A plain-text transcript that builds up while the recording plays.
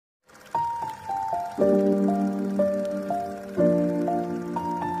Once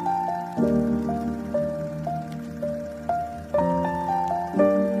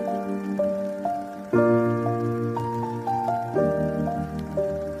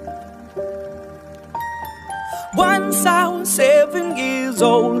I was 7 years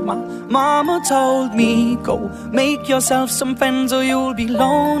old, my mama told me, go make yourself some friends or you'll be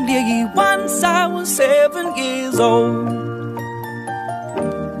lonely. Once I was 7 years old.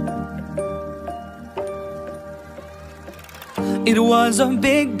 It was a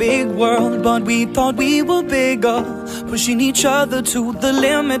big, big world, but we thought we were bigger, pushing each other to the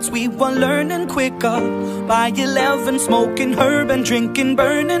limits. We were learning quicker. By 11, smoking herb and drinking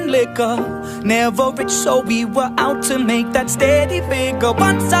burning liquor. Never rich, so we were out to make that steady figure.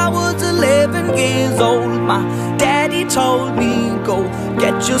 Once I was 11 years old, my daddy told me, go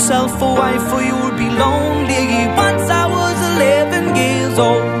get yourself a wife or you'll be lonely. Once I was 11 years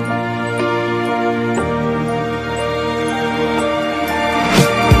old.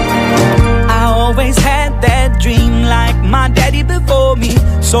 Always had that dream like my daddy before me.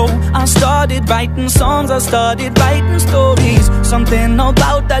 So I started writing songs, I started writing stories. Something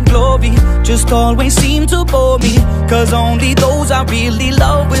about that glory just always seemed to bore me, cause only those I really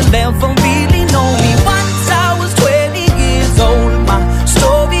love will ever really know me. Once I was 20 years old, my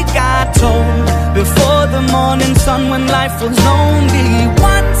story got told before the morning sun when life was lonely.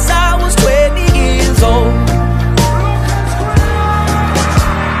 Once I was 20 years old.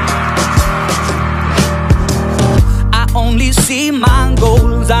 Only see my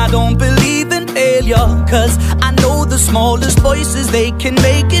goals, I don't believe in failure, cause I know the smallest voices, they can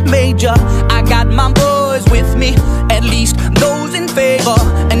make it major. I got my boys with me, at least those in favor.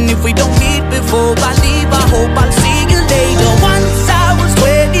 And if we don't meet before I leave, I hope I'll see you later. Once I was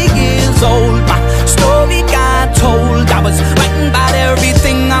 20 years old, my story got told. I was writing about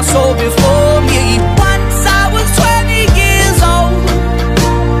everything I saw before me. Once I was 20 years old.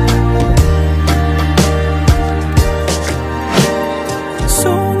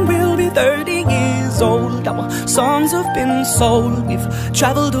 Soon we'll be 30 years old. Our songs have been sold. We've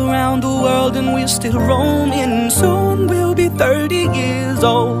traveled around the world and we're still roaming. Soon we'll be 30 years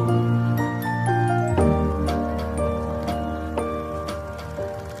old.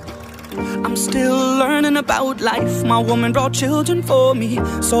 I'm still learning about life. My woman brought children for me,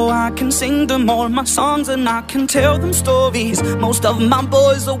 so I can sing them all my songs and I can tell them stories. Most of my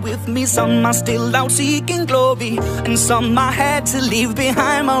boys are with me, some are still out seeking glory, and some I had to leave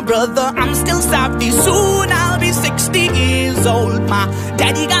behind. My brother, I'm still sorry. Soon I'll be 60 years old. My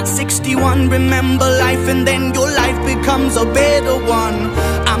daddy got 61. Remember life and then your life becomes a better one.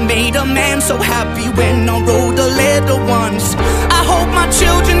 I made a man so happy when I wrote a letter once. I hope my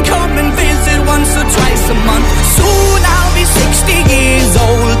children come and visit once or twice a month. Soon I'll be 60 years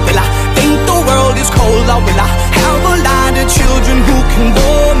old. Will I think the world is cold, or will I have a lot of children who can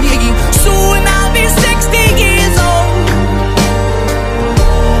bore me? Soon I'll be 60 years old.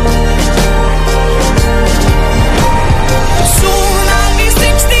 Soon I'll be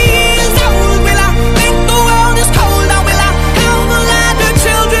 60 years old. Will I think the world is cold, or will I have a lot of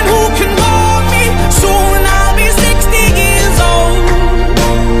children who can bore me? Soon I'll be 60 years old.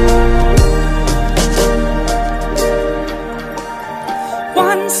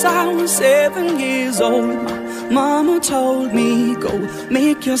 Once I was 7 years old, my mama told me, go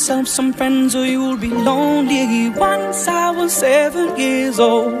make yourself some friends or you'll be lonely. Once I was 7 years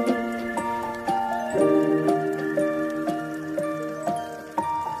old.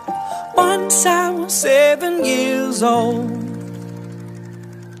 Once I was 7 years old.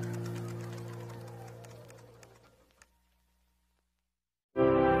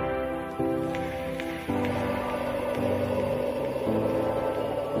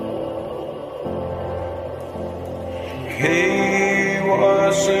 He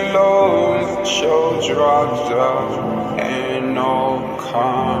was alone, shoulder down in no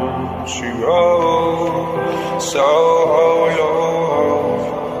country road, so low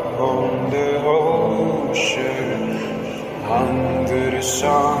on the ocean, under the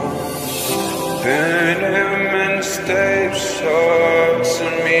sun. Then immense tapes up to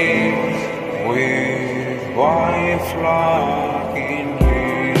me with white flag in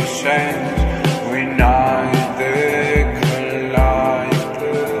his hand.